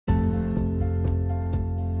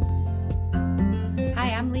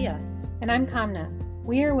And I'm Kamna.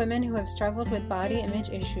 We are women who have struggled with body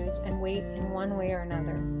image issues and weight in one way or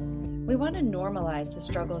another. We want to normalize the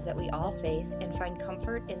struggles that we all face and find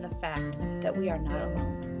comfort in the fact that we are not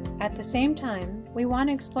alone. At the same time, we want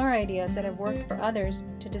to explore ideas that have worked for others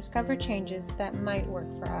to discover changes that might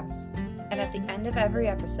work for us. And at the end of every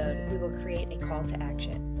episode, we will create a call to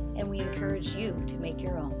action, and we encourage you to make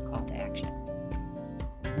your own call to action.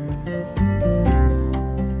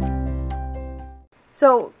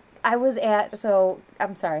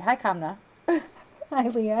 I'm sorry. Hi, Kamna. Hi,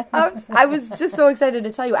 Leah. I was just so excited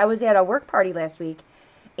to tell you. I was at a work party last week,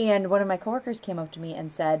 and one of my coworkers came up to me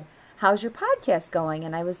and said, "How's your podcast going?"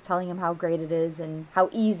 And I was telling him how great it is and how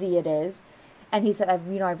easy it is. And he said, I've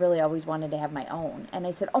really always wanted to have my own. And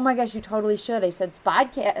I said, oh my gosh, you totally should. I said,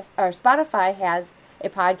 Spotify has a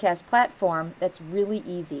podcast platform that's really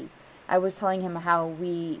easy. I was telling him how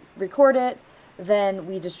we record it, then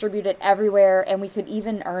we distribute it everywhere, and we could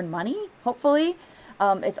even earn money, hopefully.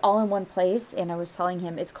 It's all in one place. And I was telling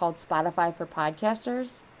him it's called Spotify for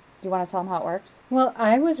Podcasters. Do you want to tell him how it works? Well,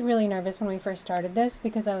 I was really nervous when we first started this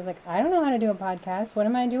because I was like, I don't know how to do a podcast. What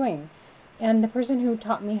am I doing? And the person who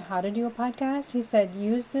taught me how to do a podcast, he said,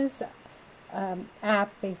 use this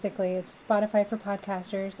app, basically. It's Spotify for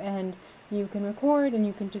Podcasters, and you can record and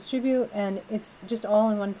you can distribute, and it's just all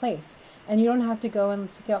in one place. And you don't have to go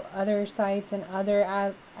and seek out other sites and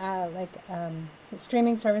other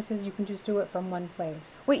streaming services. You can just do it from one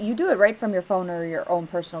place. Wait, you do it right from your phone or your own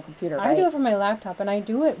personal computer, right? I do it from my laptop, and I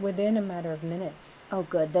do it within a matter of minutes. Oh,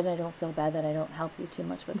 good. Then I don't feel bad that I don't help you too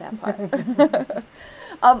much with that part.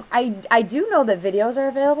 I do know that videos are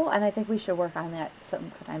available, and I think we should work on that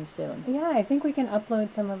sometime soon. Yeah, I think we can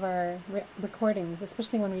upload some of our recordings,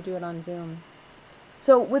 especially when we do it on Zoom.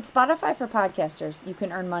 So with Spotify for Podcasters, you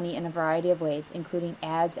can earn money in a variety of ways, including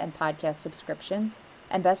ads and podcast subscriptions.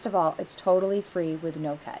 And best of all, it's totally free with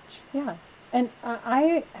no catch. Yeah. And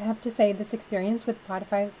I have to say, this experience with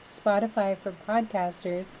Spotify for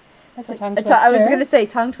Podcasters, that's a tongue twister. I was going to say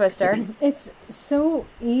tongue twister. It's so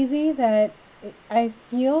easy that I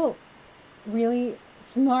feel really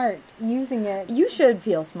smart using it. You should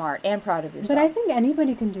feel smart and proud of yourself. But I think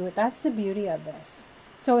anybody can do it. That's the beauty of this.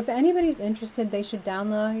 So if anybody's interested, they should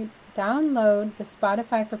download the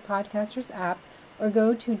Spotify for Podcasters app or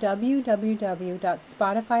go to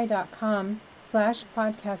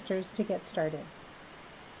www.spotify.com/podcasters to get started.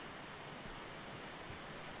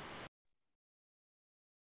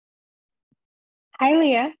 Hi,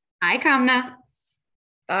 Leah. Hi, Kamna.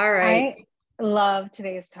 All right. I love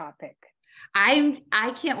today's topic. I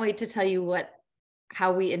can't wait to tell you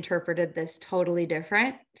how we interpreted this totally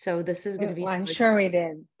different. So this is going to be. Well, I'm sure we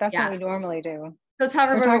did. That's what we normally do. So tell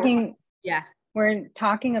everybody. We're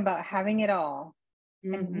talking about having it all.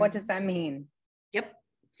 Mm-hmm. And what does that mean? Yep.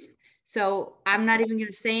 So I'm not even going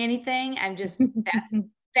to say anything. I'm just,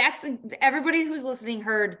 that's everybody who's listening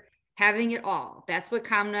heard having it all. That's what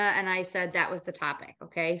Kamna and I said that was the topic.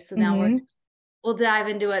 Okay. So now we'll dive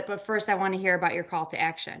into it. But first I want to hear about your call to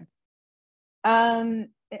action.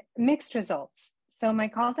 Mixed results. So my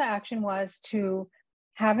call to action was to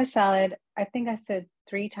have a salad. I think I said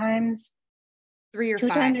 3 times. 3 or 2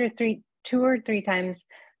 5. times or 2 or 3 times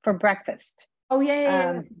for breakfast. Oh,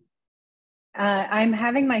 yeah. I'm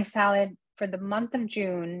having my salad for the month of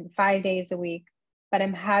June, 5 days a week, but I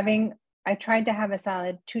tried to have a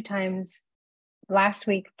salad 2 times last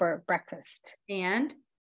week for breakfast. And?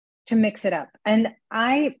 To mix it up. And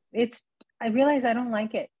I realize I don't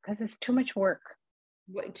like it because it's too much work.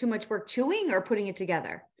 What, too much work chewing or putting it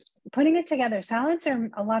together? Putting it together. Salads are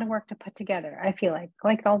a lot of work to put together, I feel like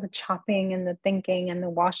all the chopping and the thinking and the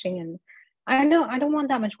washing, and I don't want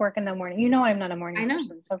that much work in the morning. I'm not a morning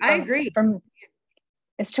person. So I agree.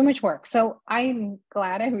 It's too much work. So I'm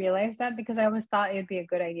glad I realized that because I always thought it would be a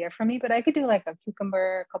good idea for me, but I could do like a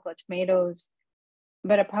cucumber, a couple of tomatoes,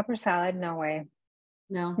 but a proper salad, no way.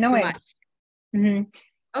 No way. Much. Mm-hmm.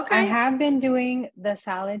 Okay. I have been doing the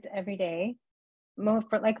salads every day,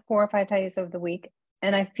 for like 4 or 5 days of the week,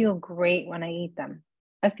 and I feel great when I eat them.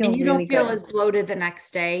 I feel and you really don't feel good. As bloated the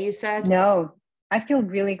next day, you said? No, I feel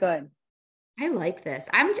really good. I like this.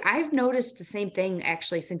 I've noticed the same thing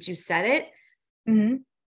actually since you said it. Mm-hmm.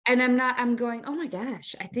 And I'm going, oh my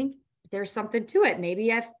gosh, I think there's something to it.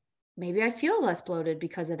 Maybe I feel less bloated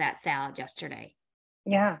because of that salad yesterday.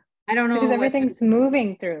 Yeah. I don't know. Because everything's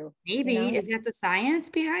moving through. Maybe. Is that the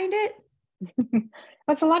science behind it?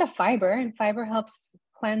 That's a lot of fiber, and fiber helps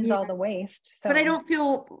cleanse all the waste. So. But I don't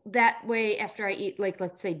feel that way after I eat, like,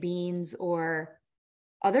 let's say beans or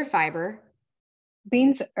other fiber.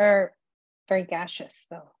 Beans are very gaseous,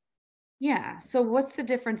 though. Yeah. So what's the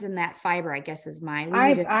difference in that fiber, I guess, is mine. We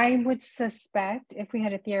need to. I would suspect, if we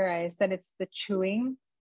had to theorize, that it's the chewing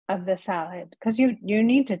of the salad, because you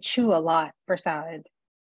need to chew a lot for salad.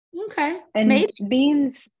 Okay. And Maybe.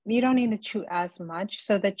 beans, you don't need to chew as much.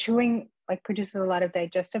 So the chewing like produces a lot of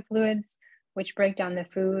digestive fluids, which break down the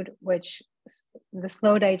food, which the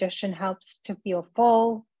slow digestion helps to feel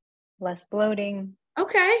full, less bloating.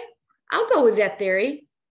 Okay. I'll go with that theory.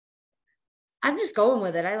 I'm just going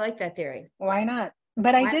with it. I like that theory. Why not?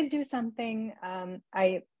 But I Why- did do something.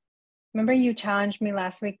 I remember you challenged me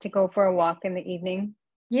last week to go for a walk in the evening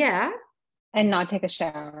Yeah. and not take a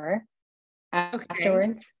shower Okay.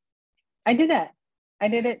 afterwards. I did that. I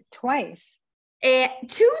did it twice. And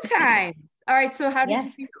 2 times. All right. So how did you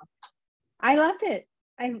Yes. feel? I loved it.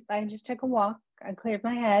 I just took a walk. I cleared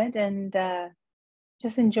my head and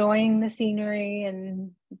just enjoying the scenery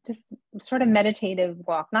and just sort of meditative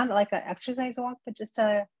walk, not like an exercise walk, but just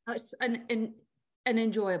It's an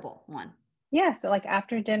enjoyable one. so like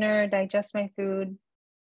after dinner, digest my food.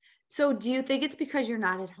 So do you think it's because you're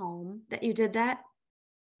not at home that you did that?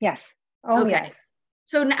 Yes. Oh, Okay. yes.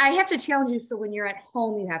 So I have to challenge you. So when you're at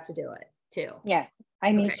home, you have to do it too. Yes,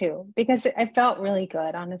 I need Okay. to, because it felt really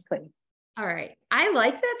good, honestly. All right. I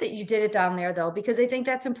like that you did it down there though, because I think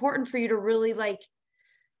that's important for you to really like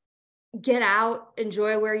get out,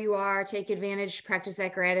 enjoy where you are, take advantage, practice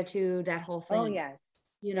that gratitude, that whole thing. Oh, yes.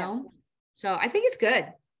 You Yes. know? So I think it's good.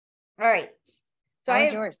 All right. So How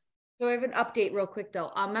was yours? So I have an update real quick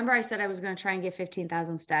though. Remember I said I was going to try and get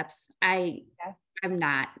 15,000 steps. Yes. I'm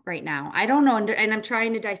not right now. I don't know. And I'm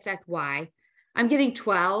trying to dissect why. I'm getting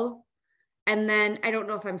 12. And then I don't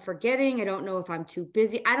know if I'm forgetting. I don't know if I'm too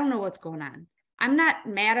busy. I don't know what's going on. I'm not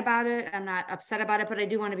mad about it. I'm not upset about it, but I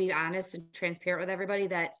do want to be honest and transparent with everybody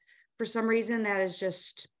that for some reason that is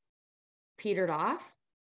just petered off.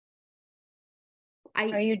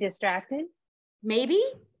 Are you distracted? Maybe,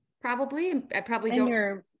 probably. I probably And don't.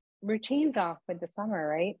 your routine's off with the summer,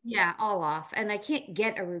 right? Yeah, all off. And I can't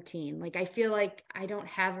get a routine. Like I feel like I don't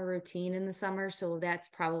have a routine in the summer. So that's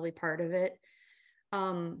probably part of it.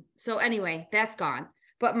 So anyway, that's gone.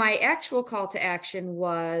 But my actual call to action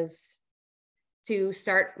was to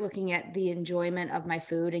start looking at the enjoyment of my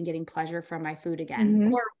food and getting pleasure from my food again,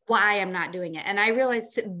 Mhm. or why I'm not doing it. And I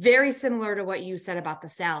realized very similar to what you said about the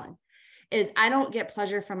salad is I don't get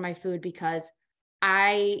pleasure from my food because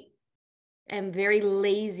I am very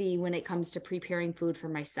lazy when it comes to preparing food for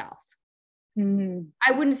myself. Mhm.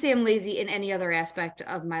 I wouldn't say I'm lazy in any other aspect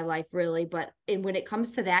of my life, really, but when it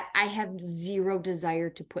comes to that, I have zero desire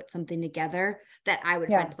to put something together that I would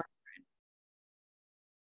Yeah. find pleasure in.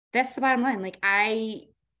 That's the bottom line. Like, I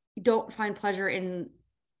don't find pleasure in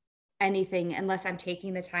anything unless I'm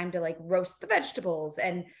taking the time to like roast the vegetables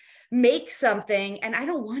and make something. And I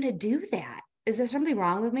don't want to do that. Is there something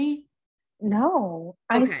wrong with me? No,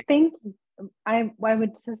 Okay. I think I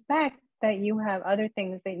would suspect that you have other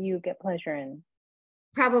things that you get pleasure in.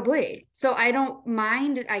 Probably. So I don't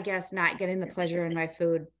mind, I guess, not getting the pleasure in my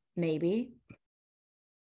food, maybe.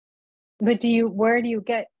 But where do you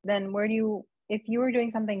get then? If you were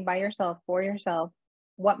doing something by yourself, for yourself,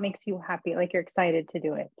 what makes you happy? Like you're excited to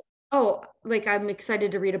do it. Oh, like I'm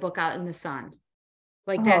excited to read a book out in the sun.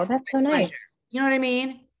 Like Oh, that's that's so my pleasure. nice. You know what I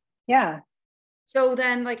mean? Yeah. So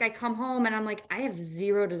then like I come home and I'm like, I have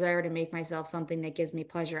zero desire to make myself something that gives me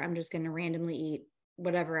pleasure. I'm just going to randomly eat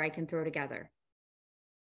whatever I can throw together.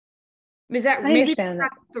 Is that I maybe that's understand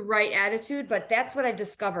not that. the right attitude, but that's what I've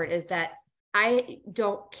discovered is that I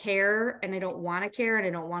don't care and I don't want to care and I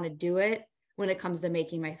don't want to do it when it comes to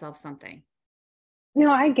making myself something.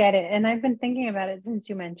 No, I get it. And I've been thinking about it since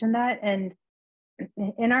you mentioned that. And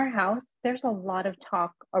in our house, there's a lot of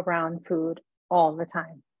talk around food all the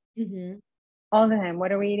time. Mm-hmm. All the time.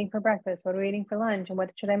 What are we eating for breakfast? What are we eating for lunch? And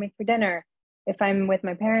what should I make for dinner? If I'm with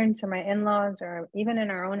my parents or my in-laws or even in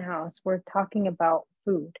our own house, we're talking about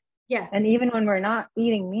food. Yeah. And even when we're not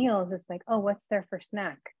eating meals, it's like, oh, what's there for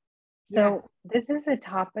snack? So this is a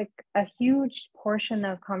topic, a huge portion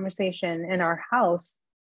of conversation in our house.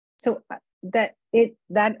 So that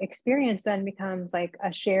experience then becomes like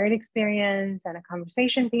a shared experience and a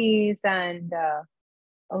conversation piece and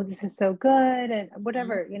oh, this is so good and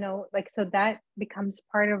whatever, like, so that becomes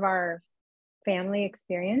part of our family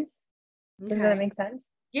experience. Does that make sense?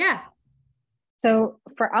 Yeah. So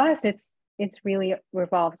for us, it's really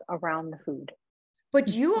revolves around the food. But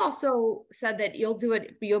you also said that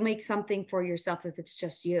you'll make something for yourself if it's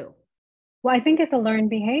just you. Well, I think it's a learned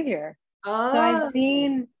behavior. Oh. So I've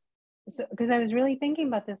seen, because I was really thinking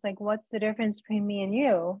about this, like, what's the difference between me and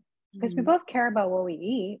you? Because we both care about what we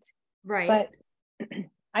eat. Right. But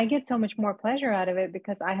I get so much more pleasure out of it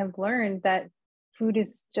because I have learned that food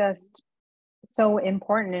is just so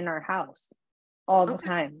important in our house all the Okay.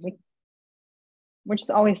 time. We're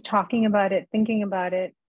just always talking about it, thinking about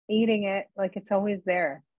it, eating it, like it's always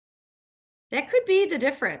there. That could be the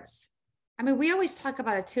difference. I mean, we always talk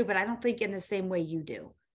about it too, but I don't think in the same way you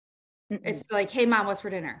do. It's like, hey, mom, what's for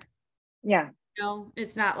dinner? Yeah. No,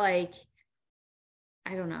 it's not like,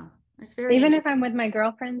 I don't know. It's very Even if interesting. I'm with my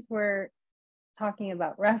girlfriends, we're talking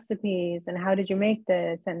about recipes and how did you make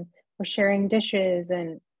this? And we're sharing dishes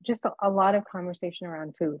and just a lot of conversation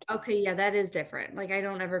around food. Okay, yeah, that is different. Like, I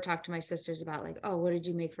don't ever talk to my sisters about like, oh, what did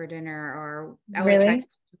you make for dinner? Or I want to try Really?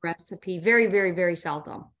 this recipe. Very, very, very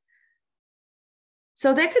seldom.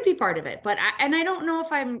 So that could be part of it. But I don't know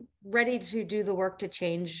if I'm ready to do the work to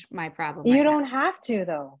change my problem You right now. don't have to,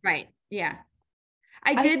 though. Right. Yeah.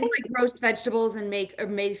 I I did think, like roast vegetables and make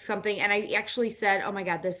something, and I actually said, "Oh my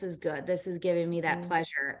God, this is good. This is giving me that mm,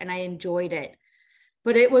 pleasure," and I enjoyed it.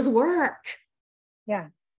 But it was work. yeah,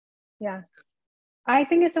 yeah. I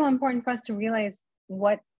think it's so important for us to realize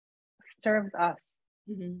what serves us,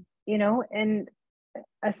 Mhm. and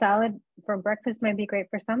a salad for breakfast might be great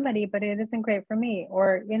for somebody, but it isn't great for me.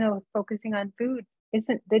 Or, focusing on food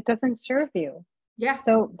it doesn't serve you. Yeah,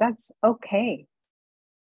 So that's okay.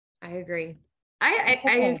 I agree. It's I I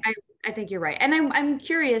okay. I I I think you're right, and I'm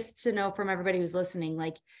curious to know from everybody who's listening,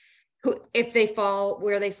 like who if they fall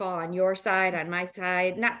where they fall on your side, on my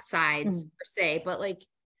side, not sides Mm, per se, but like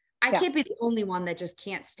I yeah, can't be the only one that just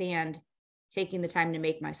can't stand taking the time to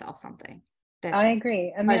make myself something I that's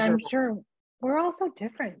agree. I mean, I'm pleasurable. sure we're all so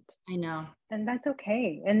different, I know. and that's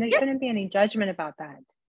okay. And there Yep, shouldn't be any judgment about that.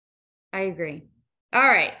 I agree. All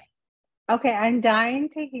right. Okay, I'm dying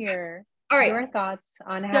to hear All right. your thoughts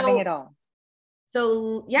on having So it all.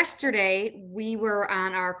 so yesterday we were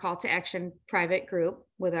on our call to action private group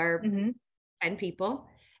with our Hmm. 10 people.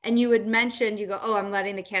 And you had mentioned, you go, oh, I'm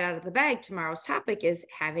letting the cat out of the bag. Tomorrow's topic is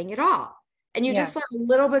having it all. And you Yeah. just let a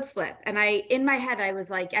little bit slip. And in my head, I was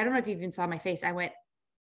like, I don't know if you even saw my face. I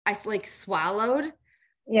like swallowed,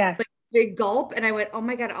 Yes. like big gulp. And I went, oh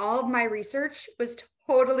my God, all of my research was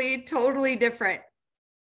totally, totally different.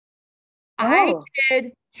 I Oh,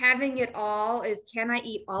 did having it all is can I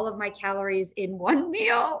eat all of my calories in one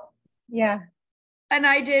meal? yeah. And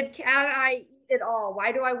I did, can I eat it all?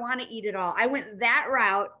 Why do I want to eat it all? I went that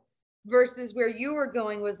route versus where you were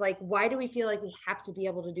going was like, why do we feel like we have to be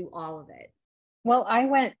able to do all of it? Well,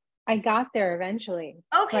 I got there eventually.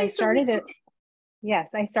 So I Okay, so we, started it.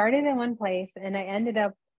 Yes, I started in one place and I ended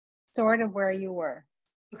up sort of where you were.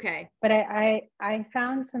 okay, But I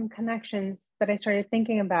found some connections that I started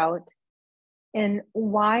thinking about. And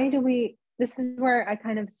this is where I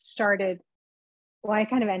kind of started, well, I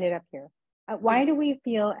kind of ended up here. Why do we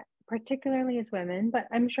feel, particularly as women, but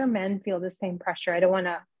I'm sure men feel the same pressure? I don't want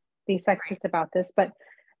to be right, sexist about this, but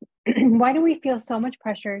why do we feel so much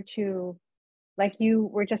pressure to, like you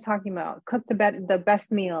were just talking about, cook the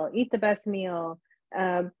best meal, eat the best meal,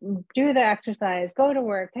 uh, do the exercise, go to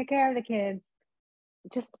work, take care of the kids,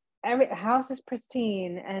 just every house is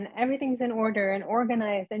pristine and everything's in order and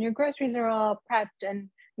organized and your groceries are all prepped and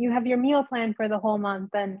you have your meal plan for the whole month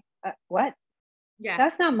and what? yeah.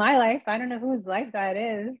 That's not my life. I don't know whose life that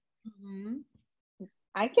is. Mhm.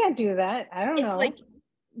 I can't do that. I don't It's know. like,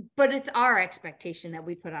 but it's our expectation that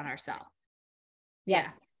we put on ourselves.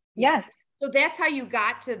 Yes. Yeah, yeah. Yes. So that's how you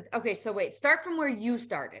got to, okay, so wait, start from where you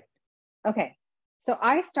started. Okay. So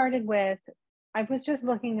I was just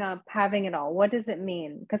looking up having it all. What does it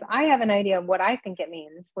mean? Because I have an idea of what I think it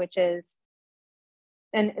means, which is,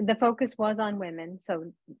 and the focus was on women.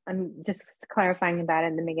 So I'm just clarifying that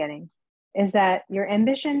in the beginning, is that your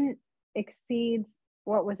ambition exceeds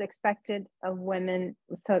what was expected of women.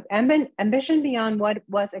 So ambition beyond what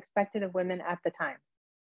was expected of women at the time.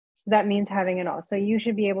 So that means having it all. So you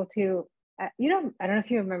should be able to, I don't know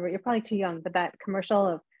if you remember, you're probably too young, but that commercial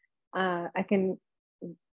of, I can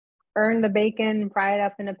earn the bacon, fry it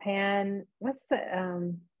up in a pan. What's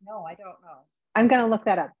No, I don't know. I'm going to look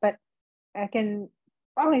that up, but I can,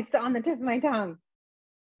 oh, it's on the tip of my tongue.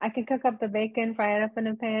 I can cook up the bacon, fry it up in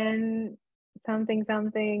a pan,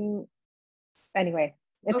 something. Anyway,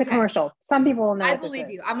 it's a Okay. commercial. Some people will know I what this believe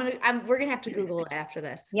is. you. We're going to have to Google it after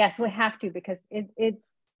this. Yes, we have to because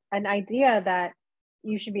it's an idea that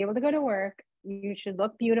you should be able to go to work. You should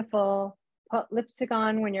look beautiful, put lipstick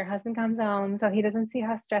on when your husband comes home so he doesn't see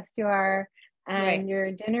how stressed you are. Right. And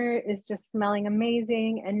your dinner is just smelling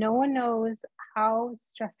amazing, and no one knows how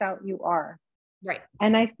stressed out you are. Right.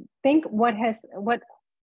 And I think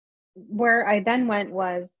where I then went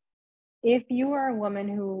was, if you are a woman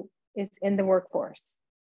who is in the workforce,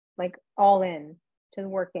 like all in to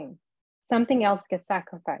working, something else gets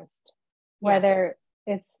sacrificed, Yeah. whether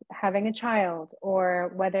it's having a child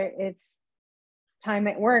or whether it's time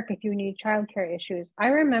at work if you need childcare issues. I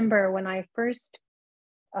remember when I first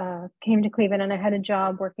came to Cleveland and I had a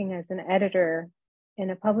job working as an editor in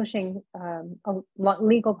a publishing,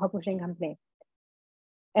 legal publishing company.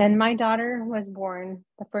 And my daughter was born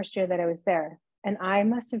the first year that I was there. And I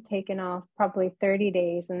must have taken off probably 30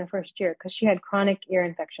 days in the first year because she had chronic ear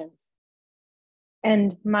infections.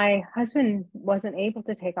 And my husband wasn't able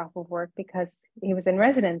to take off of work because he was in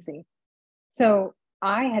residency. So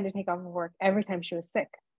I had to take off of work every time she was sick.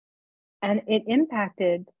 And it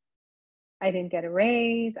impacted, I didn't get a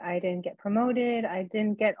raise, I didn't get promoted, I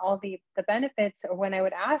didn't get all the benefits. Or when I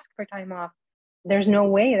would ask for time off, there's no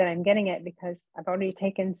way that I'm getting it because I've already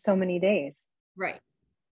taken so many days. Right.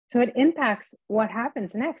 So it impacts what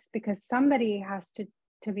happens next because somebody has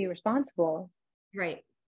to be responsible. Right.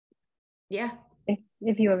 Yeah.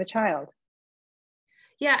 If you have a child.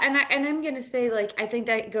 Yeah. And I'm going to say, like, I think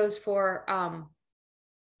that goes for,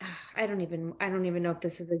 I don't even know if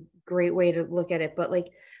this is a great way to look at it, but like,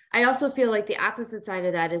 I also feel like the opposite side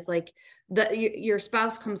of that is like your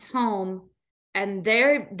spouse comes home and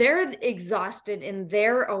they're exhausted in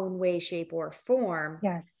their own way, shape, or form.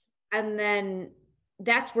 Yes. And then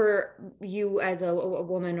that's where you as a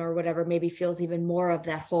woman or whatever maybe feels even more of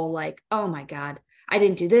that whole like, oh my God, I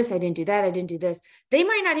didn't do this, I didn't do that, I didn't do this. They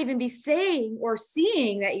might not even be saying or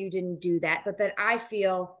seeing that you didn't do that, but that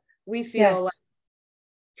we feel like,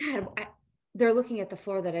 God, they're looking at the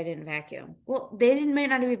floor that I didn't vacuum. Well, might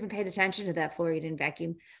not have even paid attention to that floor you didn't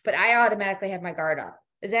vacuum, but I automatically have my guard up.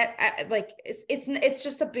 Is that like, it's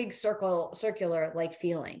just a big circular like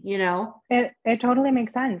feeling, you know? It totally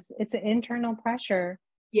makes sense. It's an internal pressure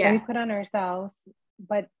that we put on ourselves,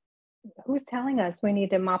 but who's telling us we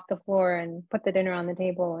need to mop the floor and put the dinner on the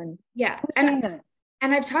table? And who's doing that?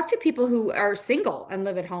 And I've talked to people who are single and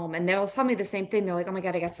live at home, and they'll tell me the same thing. They're like, "Oh my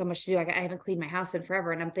God, I got so much to do. I haven't cleaned my house in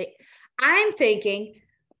forever." And I'm thinking,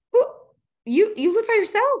 you live by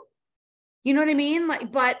yourself. You know what I mean?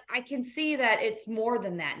 Like, but I can see that it's more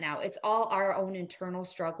than that now. It's all our own internal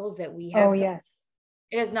struggles that we have. Oh, yes.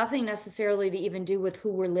 It has nothing necessarily to even do with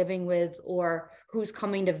who we're living with or who's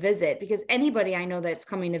coming to visit, because anybody I know that's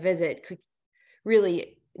coming to visit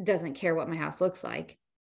really doesn't care what my house looks like.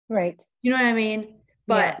 Right. You know what I mean?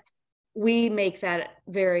 But we make that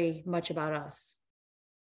very much about us.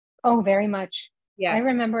 Oh, very much. Yeah. I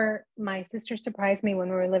remember my sister surprised me when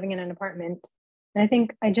we were living in an apartment. And I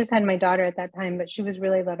think I just had my daughter at that time, but she was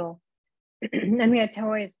really little. And we had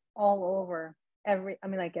toys all over in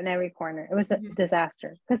every corner. It was a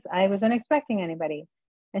disaster because I wasn't expecting anybody.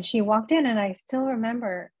 And she walked in and I still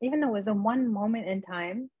remember, even though it was a one moment in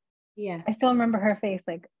time, I still remember her face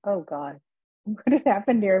like, oh God, what has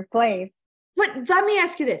happened to your place? But let me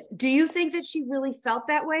ask you this. Do you think that she really felt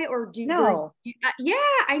that way, or do you? No. Yeah,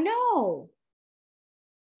 I know.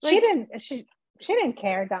 Like, she didn't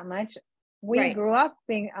care that much. We grew up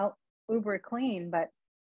being out uber clean, but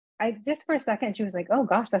just for a second, she was like, oh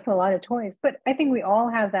gosh, that's a lot of toys. But I think we all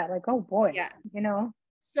have that, like, oh boy, you know?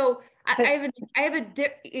 So I have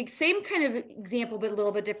a same kind of example, but a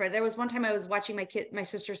little bit different. There was one time I was watching my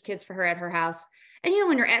sister's kids for her at her house. And you know,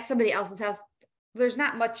 when you're at somebody else's house, there's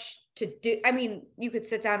not much to do. I mean, you could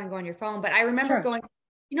sit down and go on your phone, but I remember going,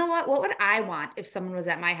 you know what would I want if someone was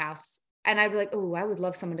at my house? And I'd be like, oh, I would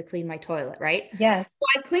love someone to clean my toilet, right? Yes. So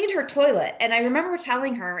I cleaned her toilet. And I remember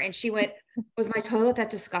telling her, and she went, was my toilet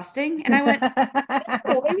that disgusting? And I went,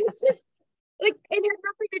 no, it was just like, it had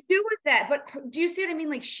nothing to do with that. But do you see what I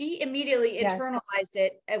mean? Like, she immediately internalized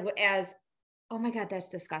it as, oh my God, that's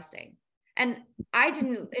disgusting. And I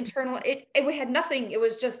didn't it had nothing. It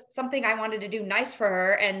was just something I wanted to do nice for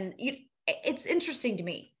her. And it's interesting to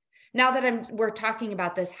me now that we're talking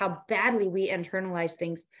about this, how badly we internalize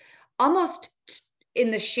things, almost in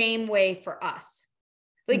the shame way for us.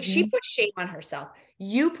 Like she put shame on herself.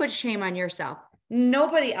 You put shame on yourself.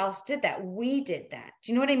 Nobody else did that. We did that.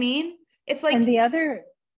 Do you know what I mean? It's like, and the other,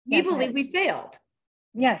 we believe we failed.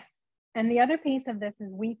 Yes. And the other piece of this is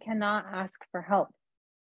we cannot ask for help.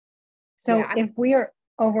 So if we are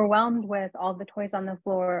overwhelmed with all the toys on the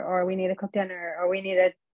floor, or we need to cook dinner, or we need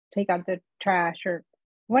to take out the trash, or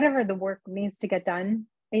whatever the work needs to get done,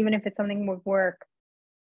 even if it's something with work.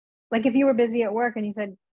 Like if you were busy at work and you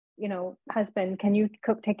said, you know, husband, can you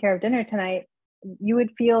take care of dinner tonight? You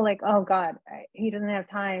would feel like, oh God, he doesn't have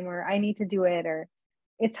time, or I need to do it. Or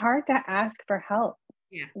it's hard to ask for help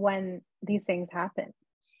when these things happen.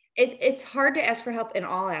 It's hard to ask for help in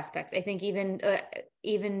all aspects. I think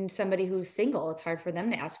even somebody who's single, it's hard for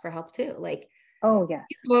them to ask for help too. Like, oh yes,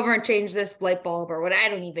 go over and change this light bulb or what. I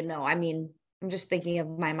don't even know. I mean, I'm just thinking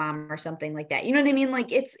of my mom or something like that. You know what I mean?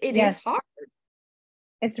 Like it is hard.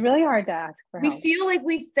 It's really hard to ask for We help. feel like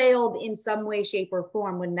we failed in some way, shape, or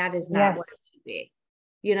form when that is not what it Yes, should be.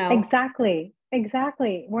 You know? exactly.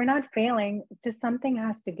 Exactly. We're not failing. It's just something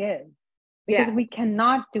has to give because Yeah. we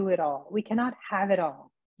cannot do it all. We cannot have it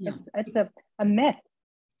all. No. It's a myth.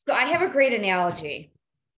 So I have a great analogy,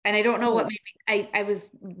 and I don't know what Oh. made me, I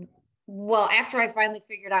was, well, after I finally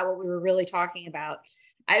figured out what we were really talking about,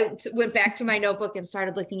 I went back to my notebook and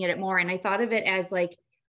started looking at it more. And I thought of it as like,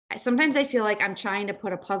 sometimes I feel like I'm trying to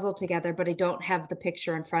put a puzzle together, but I don't have the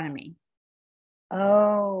picture in front of me.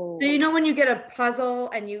 Oh. So you know when you get a puzzle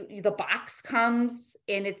and the box comes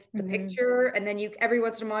and it's the picture, and then you every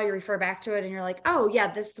once in a while you refer back to it and you're like, oh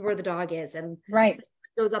yeah, this is where the dog is, and Right. this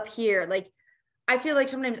goes up here. Like I feel like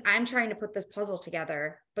sometimes I'm trying to put this puzzle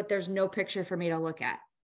together, but there's no picture for me to look at.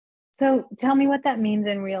 So tell me what that means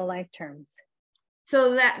in real life terms.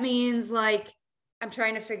 So that means like I'm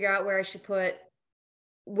trying to figure out where I should put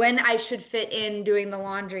when I should fit in doing the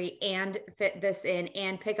laundry and fit this in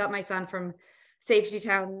and pick up my son from Safety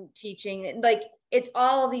Town teaching. Like it's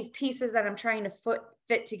all of these pieces that I'm trying to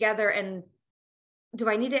fit together. And do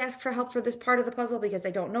I need to ask for help for this part of the puzzle? Because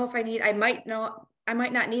I don't know if I might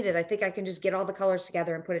not need it. I think I can just get all the colors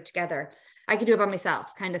together and put it together. I could do it by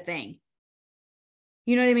myself, kind of thing.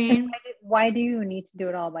 You know what I mean? Why do you need to do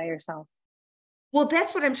it all by yourself? Well,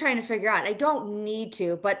 that's what I'm trying to figure out. I don't need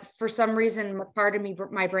to, but for some reason, part of me,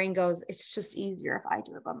 my brain goes, it's just easier if I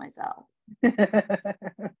do it by myself.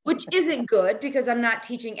 Which isn't good because I'm not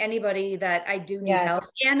teaching anybody that I do need help,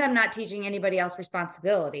 and I'm not teaching anybody else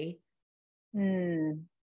responsibility.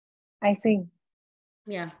 I see.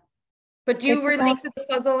 Yeah. But do you relate to the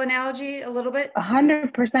puzzle analogy a little bit?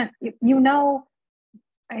 100%. You know,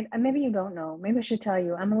 maybe you don't know. Maybe I should tell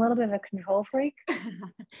you. I'm a little bit of a control freak.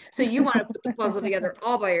 So you want to put the puzzle together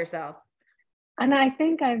all by yourself. And I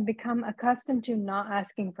think I've become accustomed to not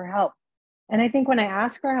asking for help. And I think when I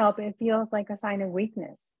ask for help, it feels like a sign of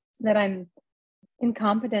weakness, that I'm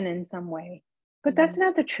incompetent in some way. But that's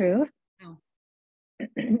not the truth. No.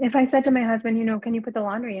 If I said to my husband, you know, can you put the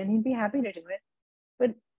laundry in? He'd be happy to do it.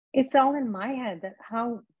 But it's all in my head that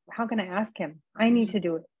how can I ask him? I need to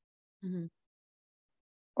do it. Mm-hmm.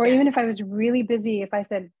 Or even if I was really busy, if I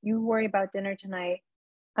said, you worry about dinner tonight,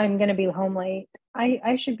 I'm going to be home late.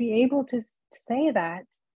 I should be able to say that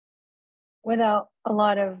without a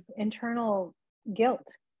lot of internal guilt.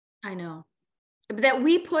 I know. That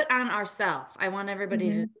we put on ourselves. I want everybody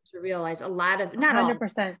to realize a lot of, not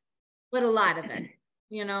 100%, all, but a lot of it,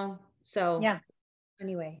 you know? So yeah.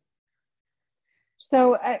 Anyway.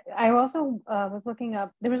 So I also was looking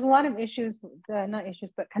up, there was a lot of issues, not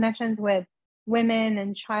issues, but connections with women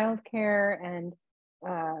and childcare and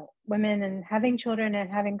women and having children and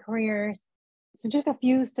having careers. So just a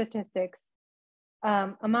few statistics.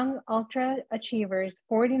 Among ultra achievers,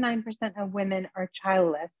 49% of women are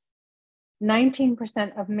childless.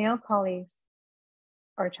 19% of male colleagues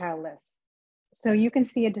are childless. So you can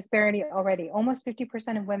see a disparity already. Almost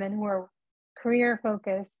 50% of women who are career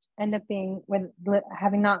focused end up being with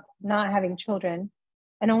having not having children,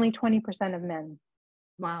 and only 20% of men.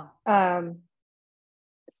 Wow.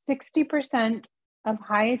 60% of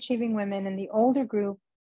high achieving women in the older group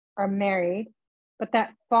are married, but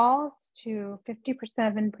that falls to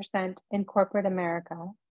 57% in corporate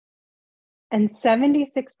America. And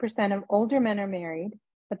 76% of older men are married,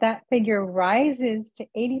 but that figure rises to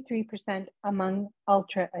 83% among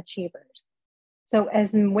ultra achievers. So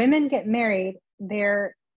as women get married,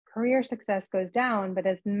 their career success goes down, but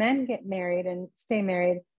as men get married and stay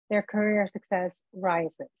married, their career success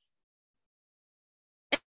rises.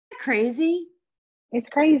 Crazy? It's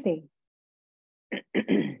crazy.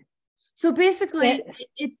 So basically,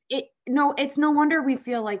 it's no wonder we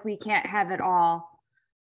feel like we can't have it all,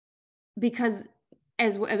 because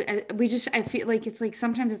as we just, I feel like it's like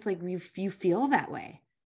sometimes it's like you feel that way.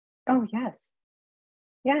 Oh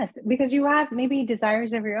yes, because you have maybe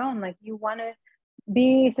desires of your own, like you want to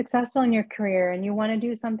be successful in your career and you want to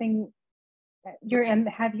do something,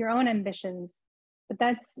 have your own ambitions, but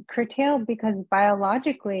that's curtailed because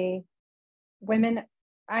biologically women,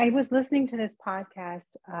 I was listening to this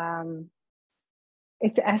podcast,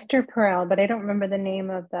 it's Esther Perel, but I don't remember the name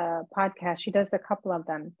of the podcast. She does a couple of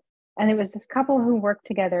them, and it was this couple who worked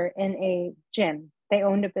together in a gym. They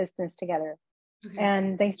owned a business together. Okay.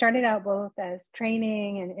 And they started out both as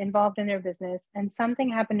training and involved in their business, and something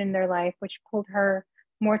happened in their life which pulled her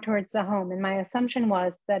more towards the home. And my assumption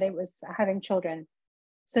was that it was having children.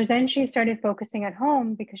 So then she started focusing at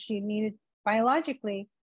home because she needed, biologically,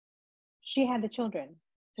 she had the children.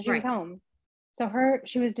 So she was home. So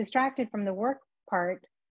she was distracted from the work part.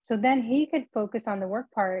 So then he could focus on the work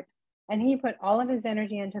part, and he put all of his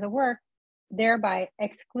energy into the work. thereby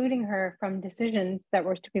excluding her from decisions that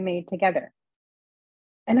were to be made together.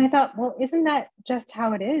 And I thought, well, isn't that just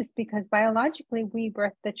how it is? Because biologically, we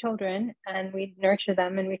birth the children and we nurture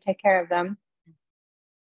them and we take care of them.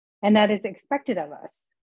 And that is expected of us.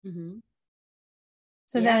 Mm-hmm.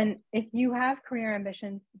 So then if you have career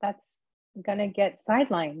ambitions, that's going to get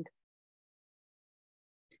sidelined.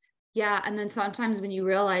 Yeah. And then sometimes when you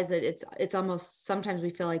realize that it's almost, sometimes we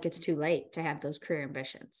feel like it's too late to have those career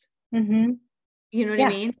ambitions. Mm-hmm. You know what I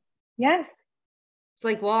mean? Yes. It's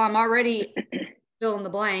like, well, I'm already fill in the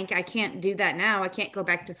blank. I can't do that now. I can't go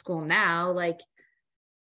back to school now. Like,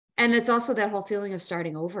 and it's also that whole feeling of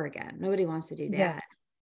starting over again. Nobody wants to do that. Yes.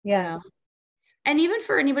 You know? And even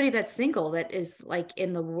for anybody that's single, that is like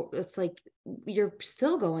it's like, you're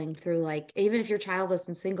still going through, like, even if you're childless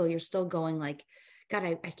and single, you're still going like, God,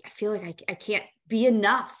 I feel like I can't be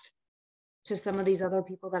enough to some of these other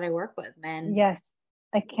people that I work with, man. Yes.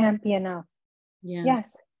 I can't be enough. Yeah.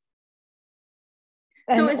 Yes.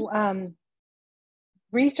 And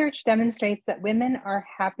research demonstrates that women are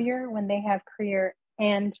happier when they have career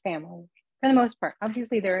and family, for the most part.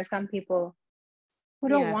 Obviously, there are some people who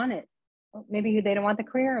don't want it. Maybe they don't want the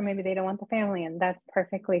career, or maybe they don't want the family, and that's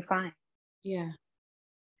perfectly fine. Yeah.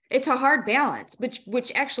 It's a hard balance,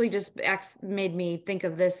 which actually just made me think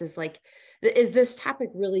of this as like, is this topic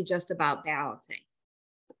really just about balancing?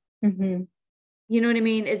 Mm-hmm. You know what I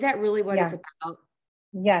mean? Is that really what it's about?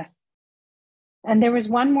 Yes. And there was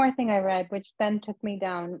one more thing I read, which then took me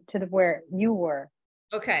down to where you were.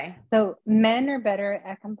 Okay. So men are better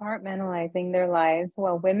at compartmentalizing their lives,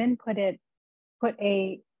 while women put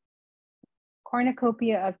a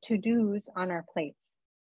cornucopia of to-dos on our plates.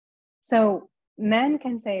 So men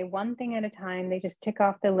can say one thing at a time. They just tick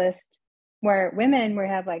off the list, where women, we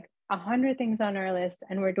have like 100 things on our list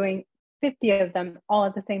and we're doing 50 of them all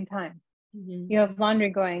at the same time. Mm-hmm. You have laundry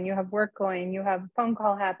going, you have work going, you have phone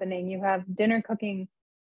call happening, you have dinner cooking,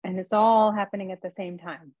 and it's all happening at the same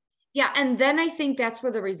time. Yeah. And then I think that's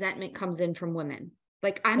where the resentment comes in from women.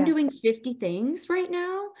 Like, I'm doing 50 things right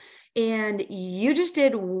now, and you just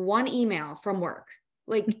did one email from work.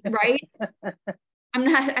 Like, right?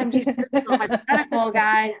 I'm just, this is a hypothetical,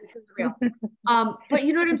 guys. This is real. But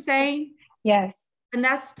you know what I'm saying? Yes. And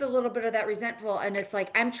that's the little bit of that resentful. And it's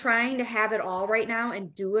like, I'm trying to have it all right now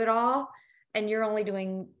and do it all, and you're only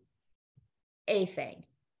doing a thing.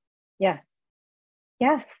 Yes.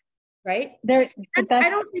 Yes. Right. I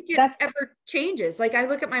don't think it ever changes. Like, I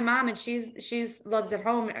look at my mom, and she's loves at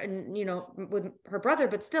home and, you know, with her brother,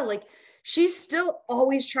 but still, like, she's still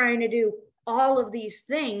always trying to do all of these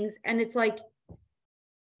things. And it's like,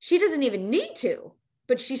 she doesn't even need to,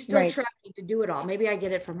 but she's still trying to do it all. Maybe I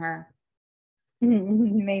get it from her.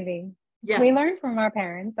 Maybe. Yeah. We learn from our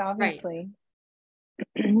parents, obviously.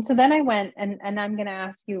 Right. So then I went, and I'm going to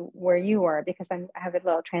ask you where you were, because I have a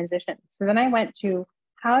little transition. So then I went to,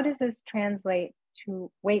 how does this translate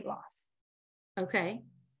to weight loss? Okay.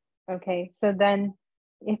 So then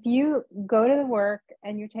if you go to the work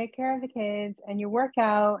and you take care of the kids and you work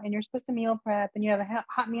out and you're supposed to meal prep and you have a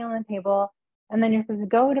hot meal on the table, and then you're supposed to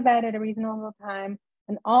go to bed at a reasonable time,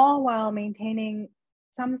 and all while maintaining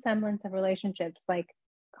some semblance of relationships, like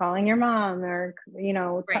calling your mom, or, you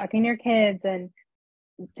know, talking to your kids, and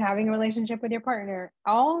having a relationship with your partner.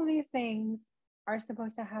 All of these things are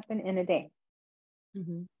supposed to happen in a day.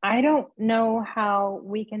 Mm-hmm. I don't know how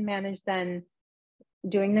we can manage then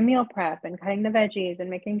doing the meal prep and cutting the veggies and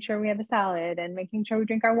making sure we have a salad and making sure we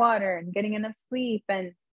drink our water and getting enough sleep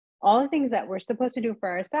and all the things that we're supposed to do for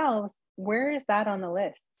ourselves. Where is that on the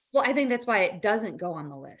list? Well, I think that's why it doesn't go on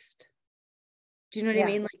the list. Do you know what I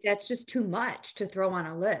mean? Like, that's just too much to throw on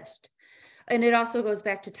a list. And it also goes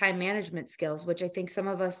back to time management skills, which I think some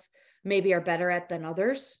of us maybe are better at than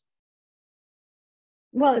others.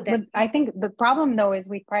 Well, but I think the problem, though, is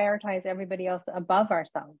we prioritize everybody else above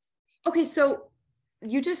ourselves. Okay, so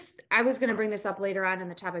I was going to bring this up later on in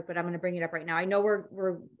the topic, but I'm going to bring it up right now. I know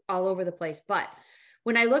we're all over the place, but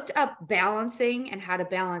when I looked up balancing and how to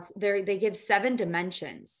balance, they give 7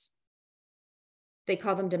 dimensions. They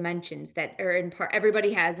call them dimensions that are in part,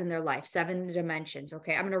 everybody has in their life, 7 dimensions.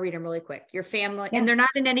 Okay, I'm going to read them really quick. Your family, and they're not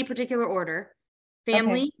in any particular order: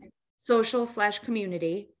 family,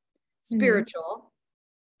 social/community, spiritual,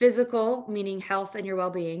 physical, meaning health and your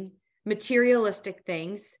well-being, materialistic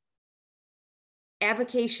things,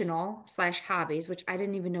 avocational/hobbies, which I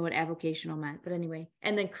didn't even know what avocational meant, but anyway,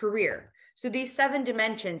 and then career. So these 7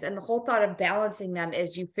 dimensions, and the whole thought of balancing them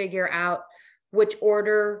is you figure out which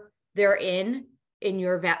order they're in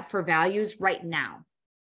your for values right now.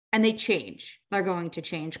 And they change. They're going to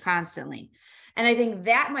change constantly. And I think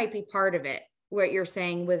that might be part of it, what you're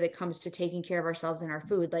saying when it comes to taking care of ourselves and our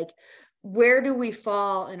food. Like, where do we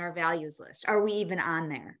fall in our values list? Are we even on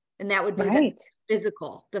there? And that would be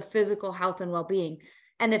the physical health and well-being.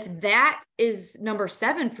 And if that is number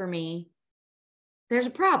 7 for me, there's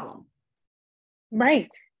a problem.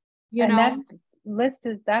 Right. You and know,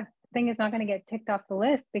 that thing is not going to get ticked off the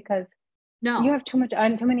list because no, you have too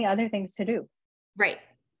many other things to do. Right.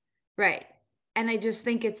 Right. And I just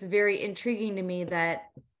think it's very intriguing to me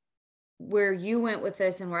that where you went with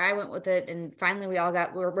this and where I went with it, and finally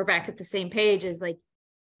we're back at the same page, is like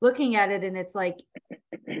looking at it and it's like,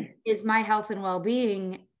 is my health and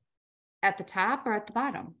well-being at the top or at the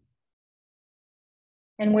bottom?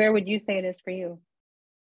 And where would you say it is for you?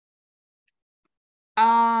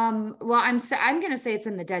 Well, I'm going to say it's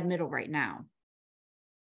in the dead middle right now.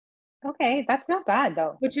 Okay. That's not bad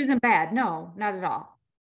though. Which isn't bad. No, not at all.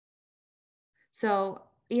 So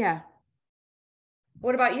yeah.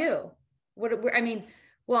 What about you? Let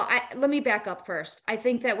me back up first. I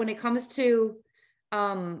think that when it comes to,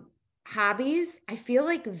 hobbies, I feel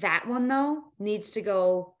like that one though needs to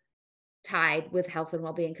go tied with health and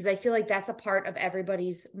well-being, because I feel like that's a part of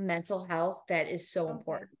everybody's mental health that is so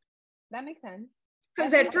important. That makes sense.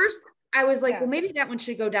 Because at first I was like, well, maybe that one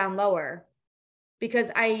should go down lower because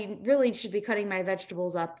I really should be cutting my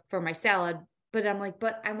vegetables up for my salad. But I'm like,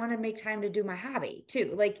 but I want to make time to do my hobby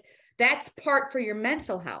too. Like that's part for your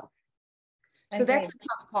mental health. So that's a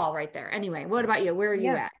tough call right there. Anyway, what about you? Where are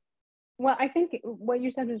you at? Well, I think what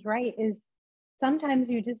you said was right, is sometimes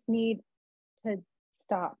you just need to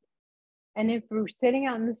stop. And if we're sitting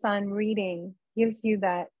out in the sun reading gives you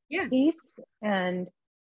that peace and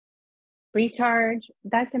recharge,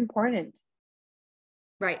 that's important.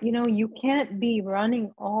 Right. You know, you can't be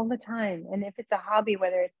running all the time. And if it's a hobby,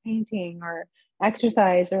 whether it's painting or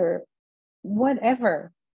exercise or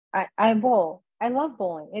whatever, I bowl. I love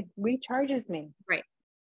bowling. It recharges me. Right.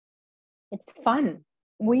 It's fun.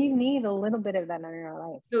 We need a little bit of that in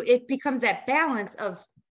our life. So it becomes that balance of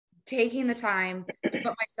taking the time to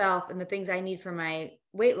put myself and the things I need for my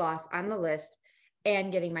weight loss on the list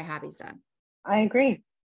and getting my hobbies done. I agree.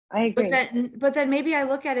 But then maybe I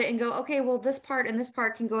look at it and go, okay, well, this part and this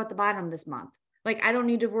part can go at the bottom this month. Like, I don't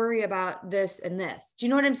need to worry about this and this. Do you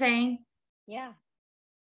know what I'm saying? Yeah.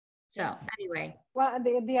 So anyway. Well,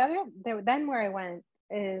 then where I went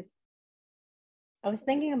is I was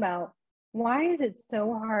thinking about, why is it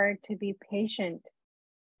so hard to be patient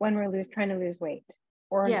when we're trying to lose weight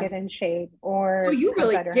or get in shape or you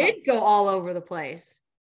really did go all over the place.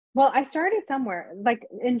 Well, I started somewhere, like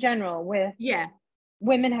in general with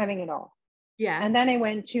women having it all. Yeah. And then I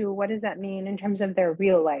went to, what does that mean in terms of their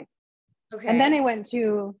real life? Okay. And then I went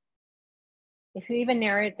to, if you even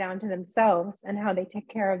narrow it down to themselves and how they take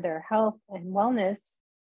care of their health and wellness,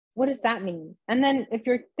 what does that mean? And then if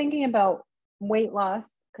you're thinking about weight loss,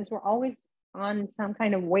 because we're always on some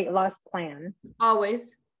kind of weight loss plan.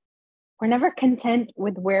 Always. We're never content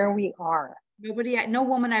with where we are. No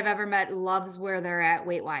woman I've ever met loves where they're at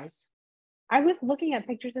weight-wise. I was looking at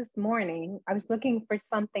pictures this morning. I was looking for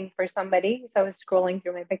something for somebody. So I was scrolling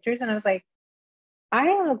through my pictures and I was like,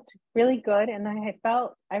 I looked really good. And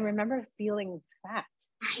I remember feeling fat.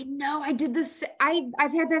 I know. I did this.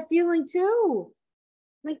 I've had that feeling too.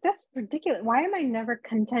 Like, that's ridiculous. Why am I never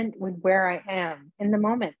content with where I am in the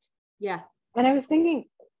moment? Yeah. And I was thinking,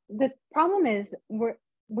 the problem is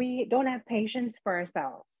we don't have patience for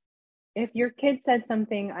ourselves. If your kid said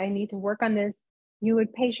something, I need to work on this, you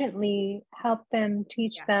would patiently help them,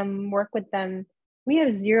 teach them, work with them. We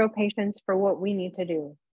have zero patience for what we need to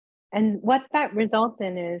do. And what that results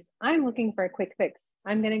in is, I'm looking for a quick fix.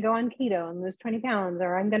 I'm going to go on keto and lose 20 pounds,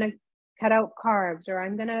 or I'm going to cut out carbs, or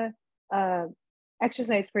I'm going to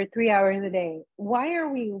exercise for 3 hours a day. Why are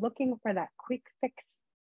we looking for that quick fix?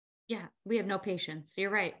 Yeah, we have no patience.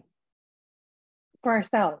 You're right. For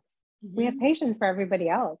ourselves. Mm-hmm. We have patience for everybody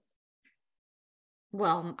else.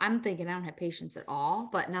 Well, I'm thinking I don't have patience at all,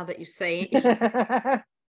 but now that you say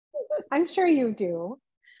I'm sure you do.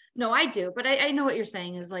 No, I do. But I know what you're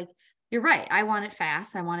saying is like, you're right. I want it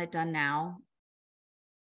fast. I want it done now.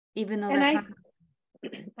 Even though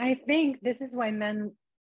I think this is why men,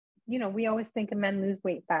 we always think men lose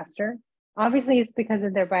weight faster. Obviously, it's because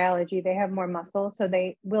of their biology. They have more muscle, so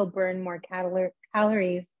they will burn more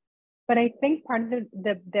calories. But I think part of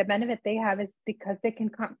the benefit they have is because they can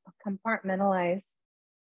compartmentalize.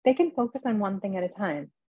 They can focus on one thing at a time.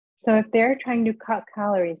 So if they're trying to cut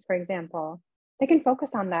calories, for example, they can focus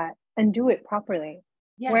on that and do it properly.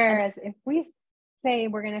 Yeah. Whereas if we say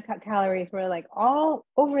we're going to cut calories, we're like all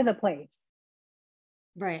over the place.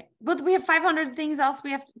 Right. But we have 500 things else. We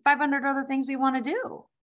have 500 other things we want to do.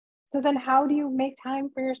 So then how do you make time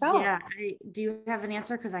for yourself? Yeah. Do you have an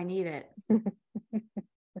answer? Because I need it.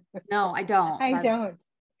 No, I don't. I don't.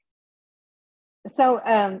 So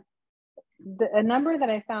a number that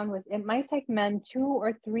I found was it might take men 2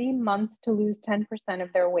 or 3 months to lose 10%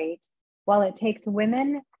 of their weight, while it takes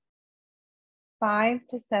women 5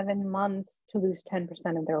 to 7 months to lose 10%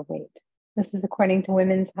 of their weight. This is according to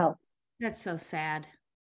Women's Health. That's so sad.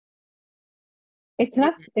 It's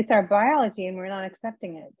not, it's our biology and we're not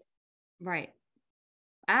accepting it. Right.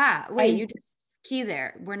 Wait, you just key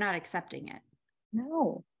there. We're not accepting it.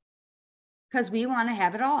 No. Because we want to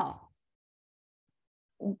have it all.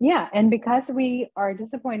 Yeah, and because we are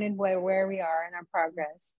disappointed where we are in our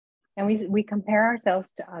progress, and we compare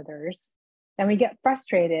ourselves to others, and we get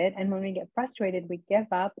frustrated, and when we get frustrated, we give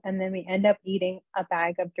up, and then we end up eating a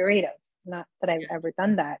bag of Doritos. Not that I've ever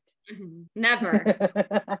done that. Never.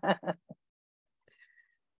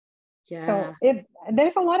 Yeah. So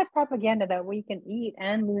there's a lot of propaganda that we can eat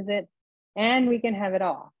and lose it, and we can have it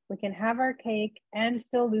all. We can have our cake and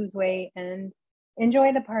still lose weight and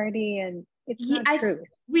enjoy the party, and it's not true.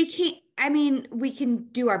 We can't, I mean, we can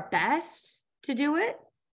do our best to do it,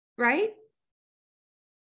 right?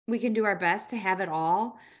 We can do our best to have it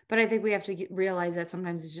all, but I think we have to realize that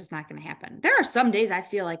sometimes it's just not going to happen. There are some days I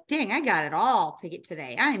feel like, dang, I got it all to get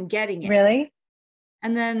today. I am getting it. Really?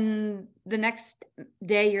 And then the next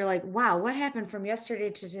day you're like, wow, what happened from yesterday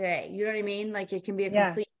to today? You know what I mean? Like it can be a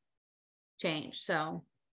complete change. So.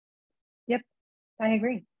 Yep. I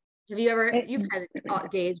agree. Have you ever, you've had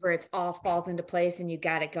days where it's all falls into place and you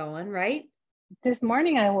got it going, right? This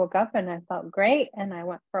morning I woke up and I felt great, and I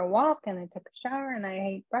went for a walk and I took a shower and I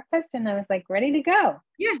ate breakfast and I was like ready to go.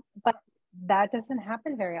 Yeah. But that doesn't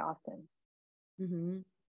happen very often.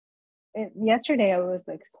 Mm-hmm. Yesterday I was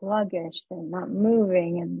like sluggish and not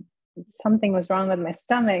moving, and something was wrong with my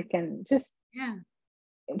stomach, and just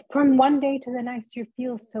from one day to the next you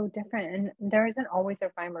feel so different, and there isn't always a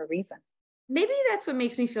rhyme or reason. Maybe that's what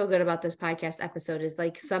makes me feel good about this podcast episode is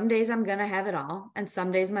like some days I'm going to have it all, and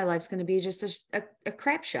some days my life's going to be just a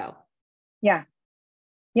crap show. Yeah.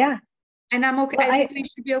 Yeah. And I'm okay. Well, I think we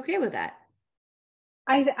should be okay with that.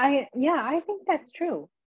 I think that's true.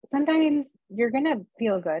 Sometimes you're going to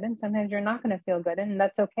feel good and sometimes you're not going to feel good, and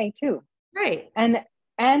that's okay too. Right. And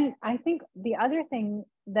I think the other thing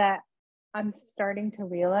that I'm starting to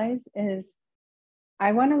realize is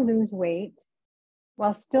I want to lose weight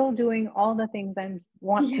while still doing all the things I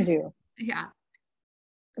want to do. Yeah.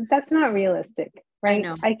 That's not realistic, right? I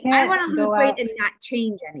know. I can't. I want to lose weight and not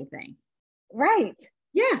change anything. Right.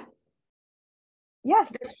 Yeah.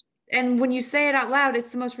 Yes. And when you say it out loud, it's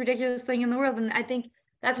the most ridiculous thing in the world. And I think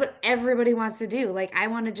that's what everybody wants to do. Like, I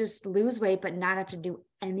want to just lose weight, but not have to do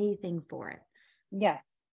anything for it. Yes.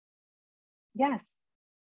 Yes.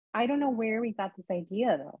 I don't know where we got this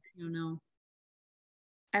idea though.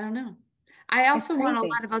 I don't know. I also want a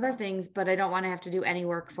lot of other things, but I don't want to have to do any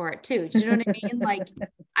work for it too. Do you know what I mean? Like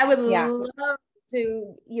I would love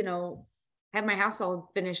to, have my household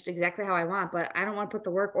finished exactly how I want, but I don't want to put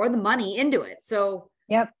the work or the money into it. So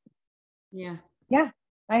yeah,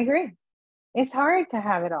 I agree. It's hard to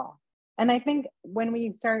have it all. And I think when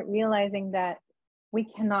we start realizing that we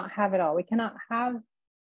cannot have it all, we cannot have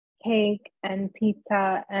cake and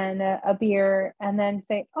pizza and a beer and then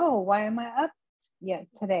say, oh, why am I up yet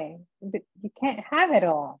today? But you can't have it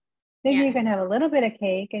all. Maybe you can have a little bit of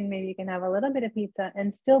cake and maybe you can have a little bit of pizza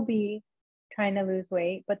and still be trying to lose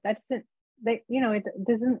weight, but it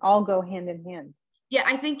doesn't all go hand in hand. Yeah,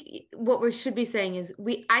 I think what we should be saying is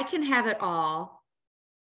I can have it all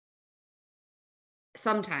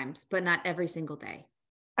sometimes, but not every single day.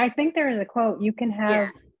 I think there is a quote you can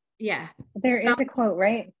have. Yeah. There is a quote,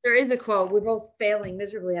 right? There is a quote. We're both failing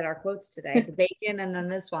miserably at our quotes today. The bacon and then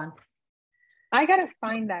this one. I got to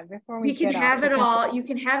find that before we can have it all. You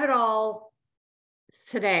can have it all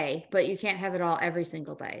today, but you can't have it all every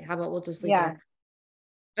single day. How about we'll just leave it?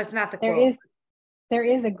 That's not the quote. There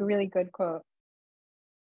is a really good quote.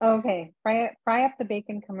 Okay. Fry up the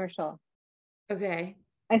bacon commercial. Okay.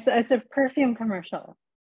 It's a perfume commercial.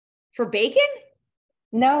 For bacon?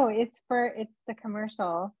 No, it's the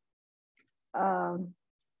commercial.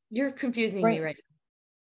 You're confusing me right now.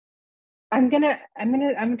 I'm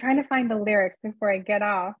trying to find the lyrics before I get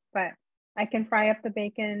off, but I can fry up the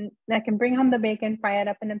bacon. I can bring home the bacon, fry it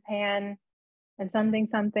up in a pan, and something,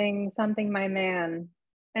 my man.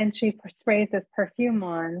 And she sprays this perfume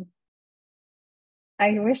on.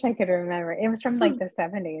 I wish I could remember. It was from like the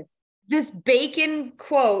 70s. This bacon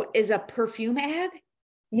quote is a perfume ad?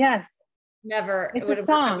 Yes. Never. It's a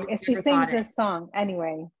song. She sings this song.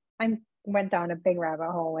 Anyway, I went down a big rabbit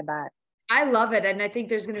hole with that. I love it. And I think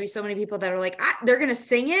there's going to be so many people that are like, they're going to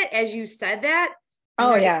sing it as you said that.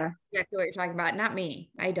 Oh, yeah. Exactly what you're talking about. Not me.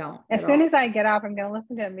 I don't. As soon as I get off, I'm going to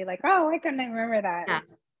listen to it and be like, oh, why couldn't I remember that?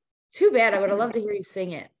 Yes. Too bad. I would have loved to hear you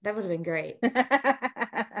sing it. That would have been great.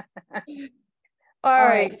 All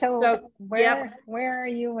right. So where are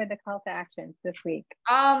you with the call to actions this week?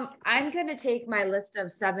 I'm gonna take my list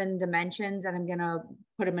of 7 dimensions and I'm gonna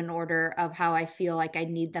put them in order of how I feel like I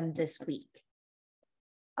need them this week.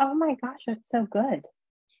 Oh my gosh, that's so good.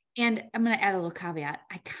 And I'm gonna add a little caveat.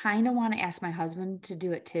 I kind of want to ask my husband to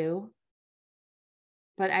do it too,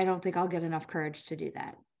 but I don't think I'll get enough courage to do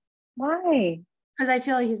that. Why? Because I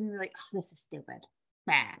feel like he's gonna be like, oh, this is stupid.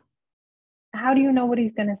 Bad. How do you know what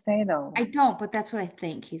he's going to say, though? I don't, but that's what I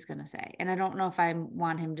think he's going to say. And I don't know if I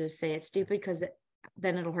want him to say it's stupid because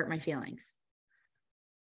then it'll hurt my feelings.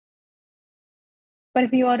 But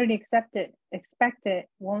if you already expect it,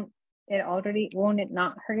 won't it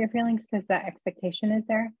not hurt your feelings because that expectation is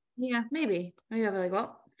there? Yeah, maybe. Maybe I'll be like,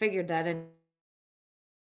 well, figured that. And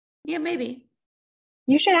yeah, maybe.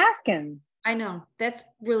 You should ask him. I know. That's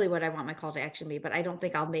really what I want my call to action be, but I don't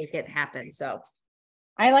think I'll make it happen. So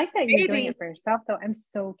I like that you're doing it for yourself, though. I'm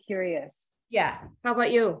so curious. Yeah. How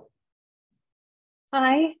about you?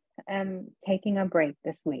 I am taking a break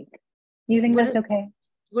this week. You think that's okay?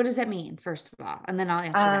 What does that mean, first of all? And then I'll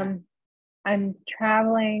answer that. I'm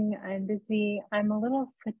traveling. I'm busy. I'm a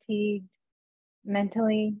little fatigued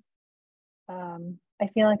mentally. I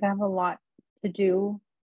feel like I have a lot to do.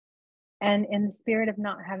 And in the spirit of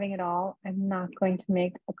not having it all, I'm not going to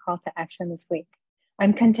make a call to action this week.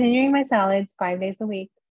 I'm continuing my salads 5 days a week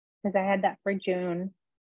because I had that for June.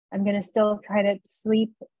 I'm going to still try to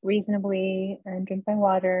sleep reasonably and drink my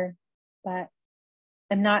water, but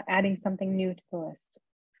I'm not adding something new to the list.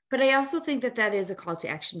 But I also think that is a call to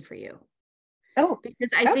action for you. Oh,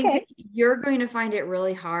 because I think that you're going to find it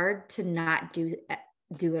really hard to not do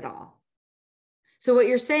it all. So what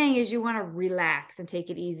you're saying is you want to relax and take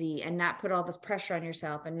it easy and not put all this pressure on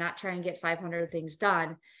yourself and not try and get 500 things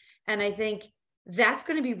done. And I think that's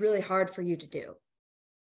going to be really hard for you to do.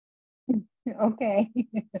 Okay.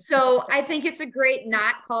 So I think it's a great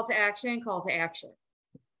call to action.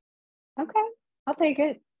 Okay. I'll take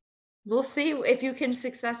it. We'll see if you can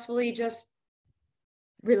successfully just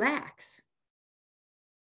relax.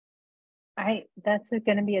 That's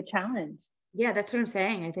going to be a challenge. Yeah, that's what I'm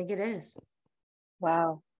saying. I think it is.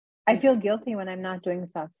 Wow. I feel guilty when I'm not doing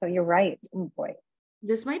stuff. So you're right. Oh boy.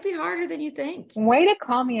 This might be harder than you think. Way to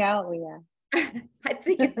call me out, Leah. I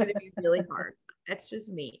think it's going to be really hard. That's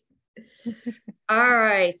just me. All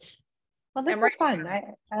right. Well, this was fun.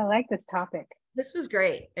 I like this topic. This was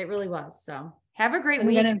great. It really was. So have a great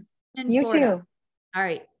week. You Florida. Too. All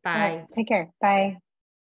right. Bye. All right, take care. Bye.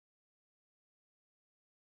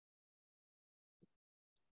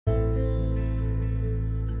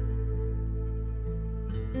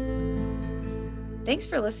 Thanks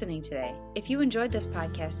for listening today. If you enjoyed this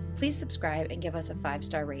podcast, please subscribe and give us a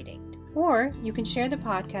 5-star rating. Or you can share the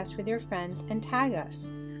podcast with your friends and tag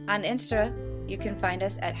us. On Insta, you can find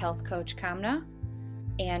us at Health Coach Kamna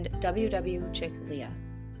and WW Chick Leah.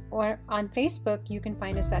 Or on Facebook, you can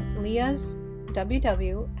find us at Leah's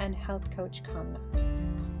WW and Health Coach Kamna.